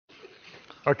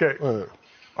Okay. Go ahead.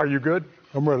 Are you good?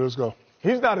 I'm ready. Let's go.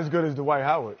 He's not as good as Dwight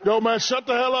Howard. Yo, man, shut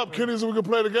the hell up, Kenny, so we can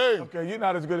play the game. Okay, you're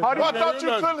not as good as How do you- I thought you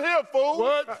couldn't hear, fool.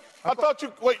 What? I thought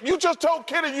you. Wait, you just told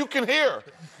Kenny you can hear.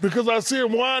 Because I see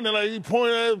him whining like he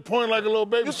pointing like a little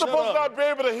baby. You're Shut supposed to up. not be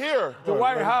able to hear.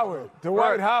 Dwight Howard.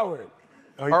 Dwight Howard.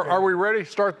 Are we ready?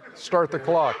 Start the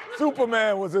clock.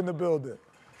 Superman was in the building.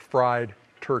 Fried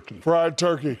turkey. Fried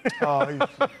turkey. Oh,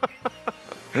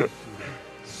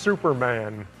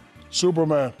 Superman.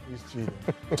 Superman. he's cheating.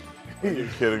 You're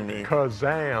kidding me.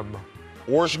 Kazam.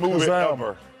 Worst movie Shazam.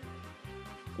 ever.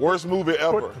 Worst movie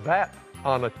ever. Put that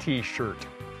on a T-shirt.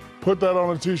 Put that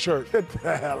on a T-shirt. Get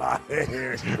the hell out of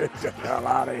here. Get the hell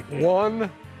out of here.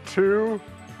 1, 2,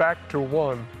 back to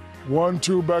 1. 1,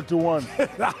 2, back to 1.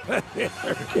 Get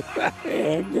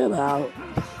out.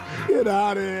 Get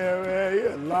out of here, man.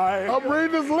 You're lying. I'm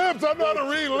reading his lips. I know how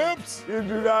to read lips. You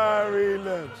do not read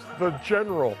lips. The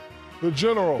general. The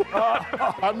general.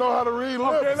 I know how to read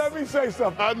lips. Okay, let me say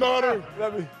something. I know how to.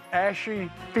 Let me. Ashy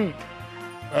feet.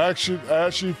 Ashy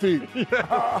feet.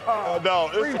 No,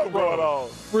 it's something going on.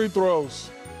 Free throws.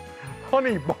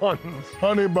 Honey buns.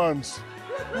 Honey buns.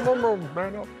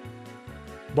 Man up.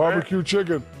 Barbecue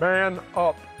chicken. Man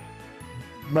up.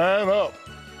 Man up.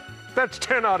 That's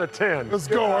 10 out of 10. Let's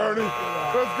go, Ernie.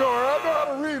 Let's go, Ernie. I know how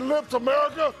to read lips,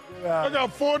 America. I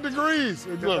got 4 degrees.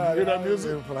 Look, you hear that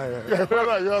music?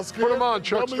 Yeah, y'all scared? Put 'em on,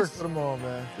 Chuckster. Dummies? Put them on,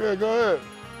 man. Yeah, go ahead.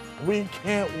 We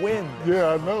can't win.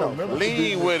 Yeah, I know. Never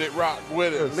Lean forget. with it, rock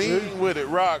with it. Lean with it,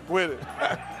 rock with it.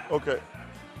 Okay.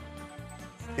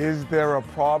 Is there a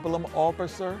problem,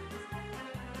 officer?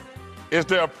 Is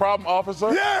there a problem,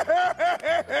 officer? Yeah!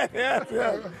 yes,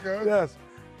 yes, Okay. yes.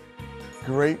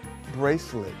 Great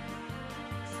bracelet.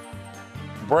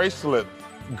 Bracelet.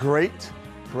 Great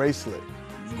bracelet.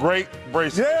 Great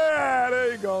bracelet. Yeah,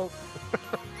 there you go.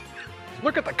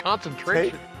 Look at the Take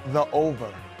concentration. the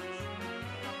over.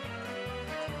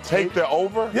 Take the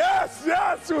over? Yes,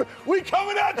 yes. We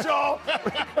coming at y'all.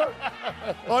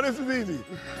 Oh, this is easy.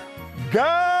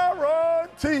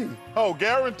 Guarantee. Oh,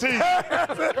 guaranteed.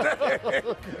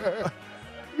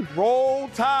 Roll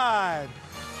Tide.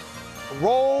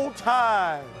 Roll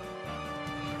Tide.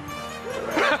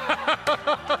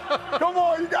 Come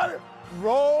on, you got it.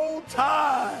 Roll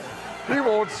Tide. He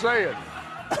won't say it.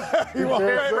 He won't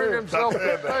Can't say bring it. himself to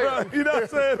say it. He not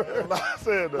saying that. I'm not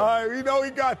saying All that. right, we know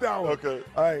he got that one. Okay.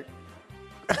 All right.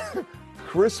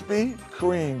 Krispy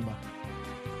Kreme.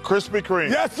 Krispy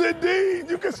Kreme. Yes, indeed.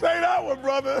 You can say that one,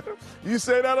 brother. You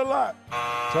say that a lot. Time's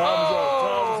up.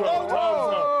 Time's up. Time's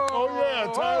up. Oh, yeah.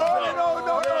 Time's up.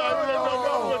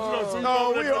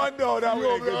 No, we know that was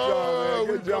a good job, man. We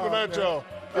Good job, coming at man. y'all.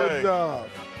 Good Hey. job.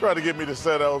 Try to get me to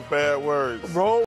say those bad words. Roll